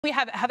We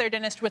have Heather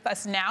Dinich with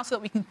us now so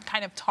that we can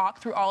kind of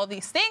talk through all of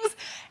these things.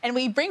 And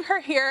we bring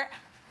her here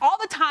all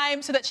the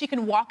time so that she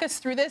can walk us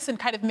through this and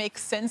kind of make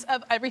sense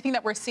of everything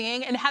that we're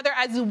seeing. And Heather,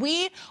 as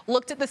we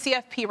looked at the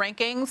CFP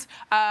rankings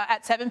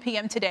at 7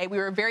 p.m. today, we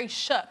were very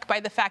shook by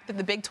the fact that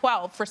the Big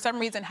 12, for some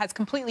reason, has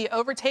completely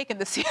overtaken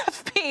the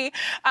CFP,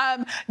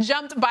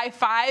 jumped by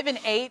 5 and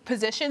 8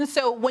 positions.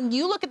 So when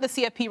you look at the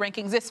CFP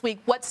rankings this week,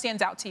 what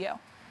stands out to you?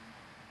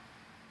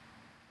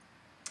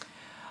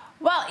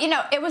 Well, you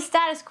know, it was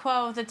status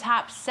quo with the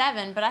top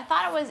 7, but I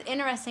thought it was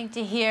interesting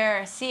to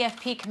hear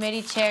CFP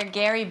Committee Chair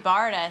Gary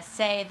Barta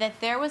say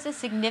that there was a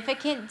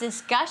significant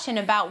discussion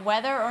about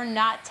whether or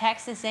not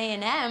Texas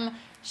A&M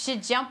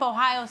should jump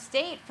Ohio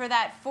State for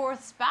that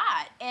 4th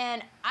spot.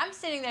 And I'm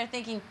sitting there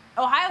thinking,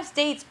 Ohio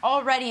State's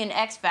already an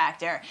X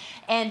factor.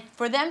 And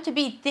for them to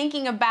be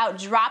thinking about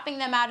dropping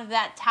them out of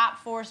that top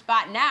 4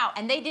 spot now,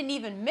 and they didn't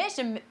even miss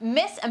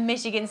a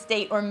Michigan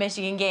State or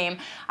Michigan game,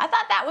 I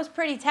thought that was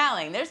pretty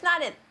telling. There's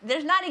not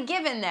a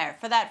given there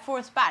for that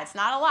 4th spot. It's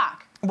not a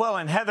lock. Well,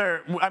 and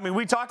Heather, I mean,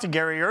 we talked to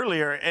Gary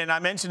earlier, and I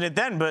mentioned it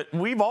then, but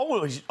we've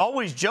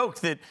always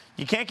joked that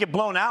you can't get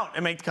blown out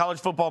and make the college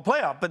football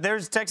playoff. But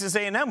there's Texas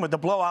A&M with the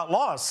blowout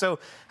loss. So,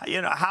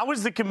 you know, how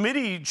is the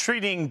committee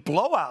treating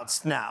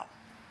blowouts now?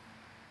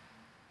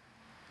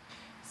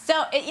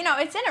 So, you know,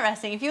 it's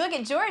interesting. If you look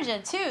at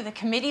Georgia, too, the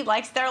committee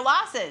likes their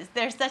losses.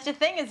 There's such a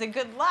thing as a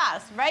good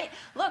loss, right?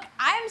 Look,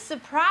 I'm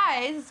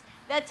surprised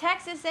that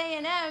Texas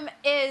A&M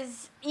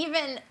is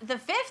even the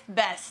 5th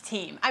best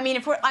team. I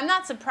mean, I'm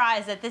not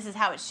surprised that this is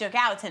how it shook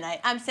out tonight.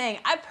 I'm saying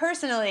I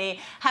personally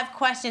have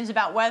questions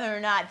about whether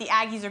or not the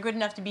Aggies are good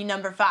enough to be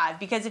number 5.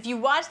 Because if you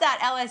watch that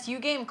LSU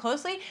game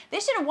closely, they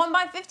should have won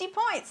by 50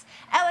 points.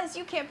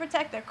 LSU can't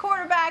protect their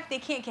quarterback. They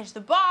can't catch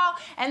the ball.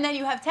 And then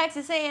you have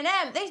Texas A&M.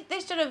 They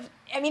should have,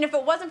 I mean, if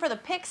it wasn't for the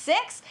pick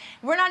 6,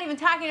 we're not even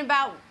talking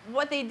about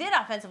what they did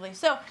offensively.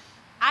 So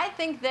I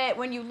think that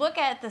when you look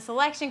at the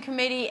selection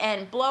committee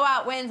and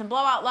blowout wins and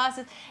blowout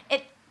losses,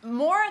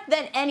 more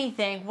than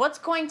anything, what's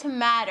going to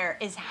matter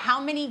is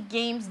how many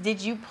games did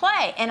you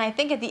play. And I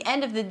think at the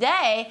end of the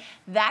day,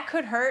 that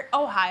could hurt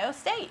Ohio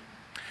State.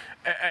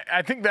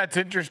 I think that's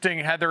interesting,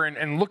 Heather,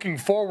 and looking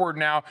forward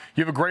now,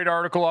 you have a great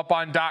article up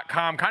on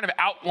 .com kind of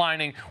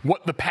outlining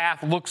what the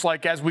path looks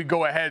like as we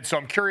go ahead. So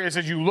I'm curious,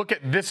 as you look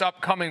at this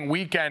upcoming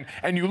weekend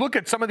and you look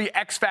at some of the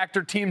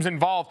X-Factor teams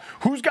involved,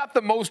 who's got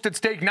the most at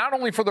stake, not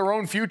only for their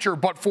own future,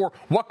 but for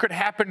what could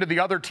happen to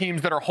the other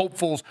teams that are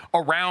hopefuls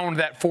around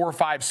that 4,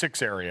 5,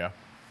 6 area?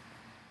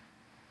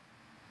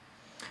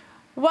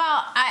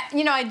 Well,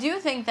 I do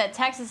think that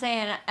Texas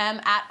A&M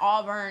at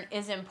Auburn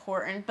is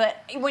important, but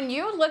when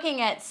you're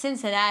looking at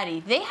Cincinnati,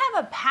 they have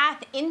a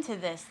path into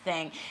this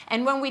thing.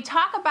 And when we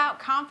talk about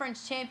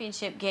conference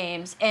championship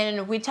games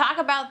and we talk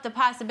about the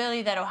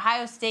possibility that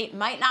Ohio State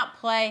might not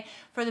play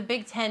for the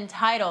Big Ten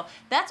title,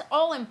 that's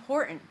all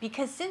important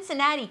because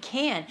Cincinnati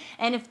can.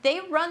 And if they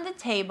run the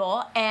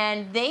table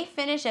and they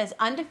finish as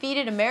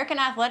undefeated American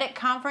Athletic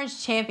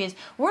Conference champions,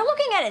 we're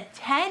looking at a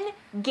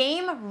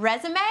 10-game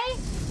resume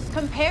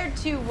compared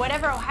to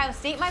whatever Ohio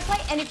State might play.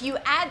 And if you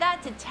add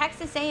that to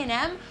Texas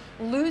A&M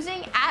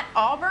losing at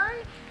Auburn,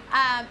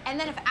 and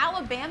then if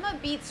Alabama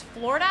beats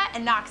Florida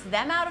and knocks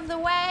them out of the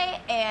way,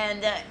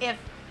 and if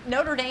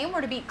Notre Dame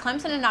were to beat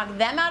Clemson and knock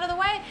them out of the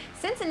way,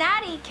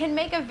 Cincinnati can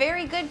make a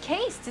very good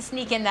case to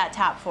sneak in that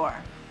top 4.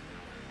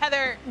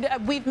 Heather,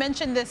 we've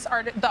mentioned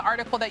the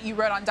article that you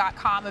wrote on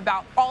 .com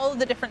about all of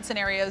the different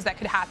scenarios that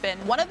could happen.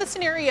 One of the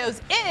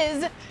scenarios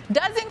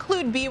does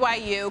include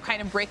BYU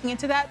kind of breaking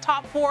into that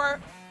top 4.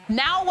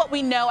 Now what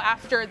we know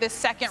after this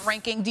second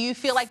ranking, do you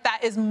feel like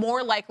that is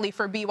more likely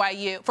for a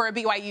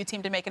BYU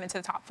team to make it into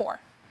the top 4?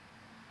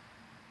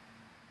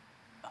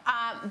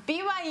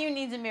 BYU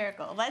needs a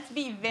miracle. Let's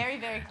be very,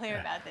 very clear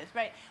about this,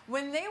 right?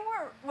 When they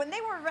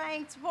were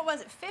ranked, what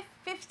was it,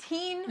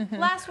 15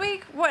 last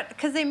week? What?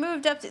 Because they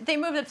moved up to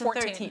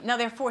 13. No,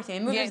 they're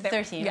 14. They moved up to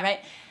 13,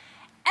 right?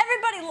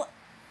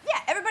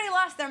 Everybody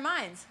lost their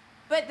minds.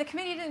 But the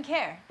committee didn't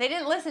care. They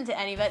didn't listen to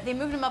any of it. They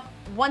moved them up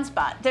 1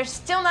 spot. They're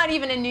still not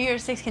even in New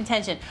Year's 6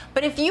 contention.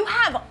 But if you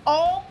have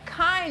all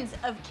kinds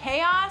of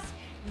chaos,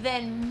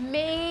 then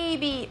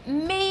maybe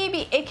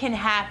it can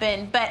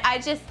happen. But I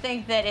just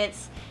think that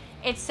it's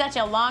such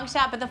a long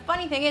shot. But the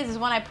funny thing is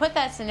when I put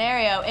that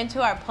scenario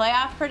into our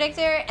playoff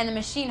predictor and the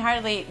machine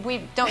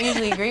we don't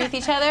usually agree with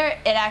each other,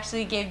 it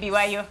actually gave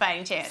BYU a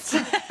fighting chance.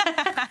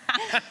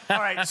 All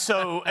right,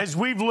 so as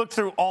we've looked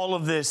through all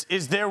of this,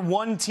 is there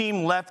one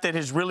team left that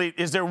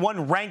is there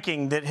one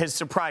ranking that has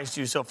surprised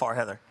you so far,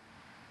 Heather?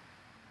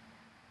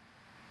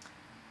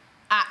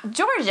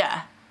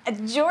 Georgia.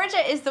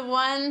 Georgia is the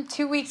one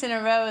 2 weeks in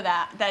a row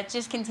that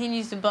just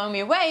continues to blow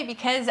me away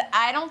because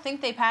I don't think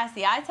they passed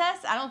the eye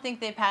test. I don't think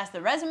they passed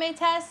the resume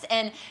test.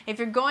 And if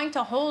you're going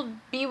to hold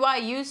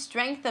BYU's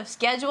strength of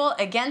schedule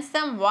against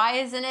them, why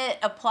isn't it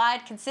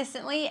applied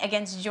consistently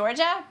against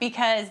Georgia?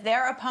 Because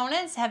their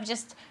opponents have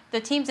just, the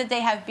teams that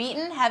they have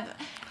beaten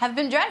have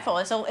been dreadful.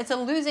 It's a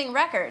losing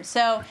record.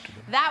 So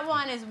that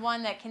one is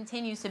one that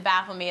continues to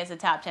baffle me as a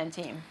top 10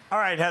 team. All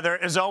right, Heather,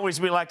 as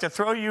always, we like to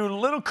throw you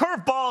little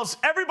curveballs.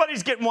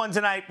 Everybody's getting one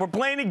tonight. We're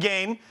playing a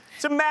game.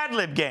 It's a Mad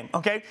Lib game,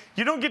 okay?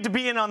 You don't get to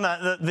be in on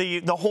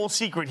the whole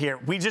secret here.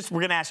 We're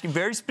going to ask you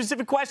very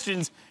specific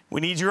questions. We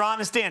need your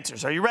honest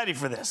answers. Are you ready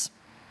for this?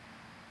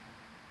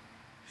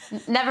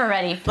 Never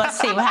ready.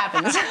 Let's see what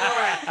happens. All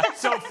right.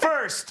 So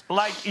first,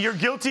 like your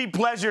guilty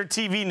pleasure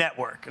TV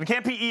network. It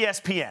can't be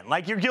ESPN.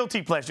 Like your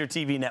guilty pleasure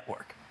TV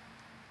network.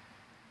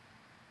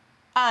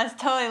 It's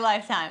totally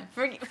Lifetime.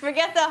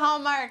 Forget the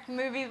Hallmark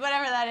movies,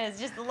 whatever that is.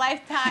 Just the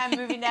Lifetime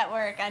movie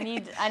network. I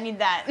need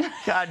that.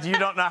 God, you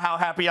don't know how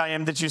happy I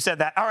am that you said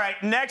that. All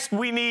right, next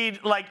we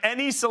need like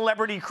any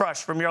celebrity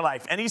crush from your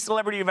life. Any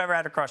celebrity you've ever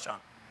had a crush on.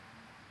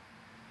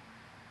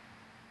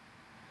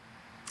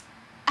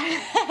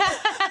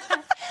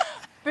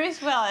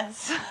 Bruce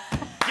Willis.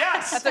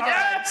 Yes. That's a good one.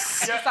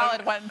 That's a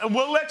solid one.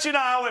 We'll let you know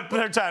how it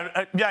per time.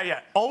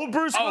 Yeah. Old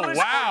Bruce Willis.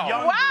 Wow. Or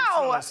young Bruce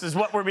Willis is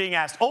what we're being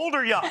asked. Old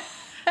or young?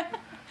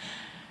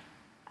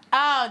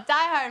 Oh, Die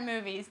Hard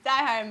movies.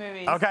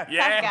 Okay.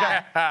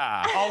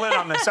 Yeah. All in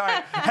on this. All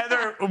right.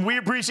 Heather, we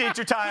appreciate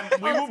your time.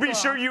 We will be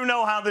sure you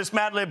know how this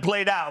Mad Lib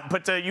played out,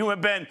 but you have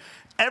been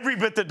every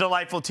bit the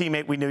delightful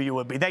teammate we knew you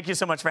would be. Thank you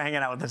so much for hanging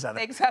out with us, Heather.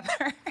 Thanks,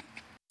 Heather.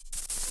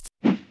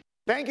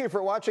 Thank you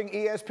for watching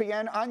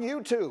ESPN on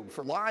YouTube.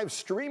 For live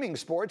streaming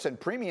sports and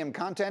premium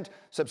content,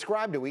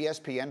 subscribe to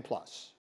ESPN+.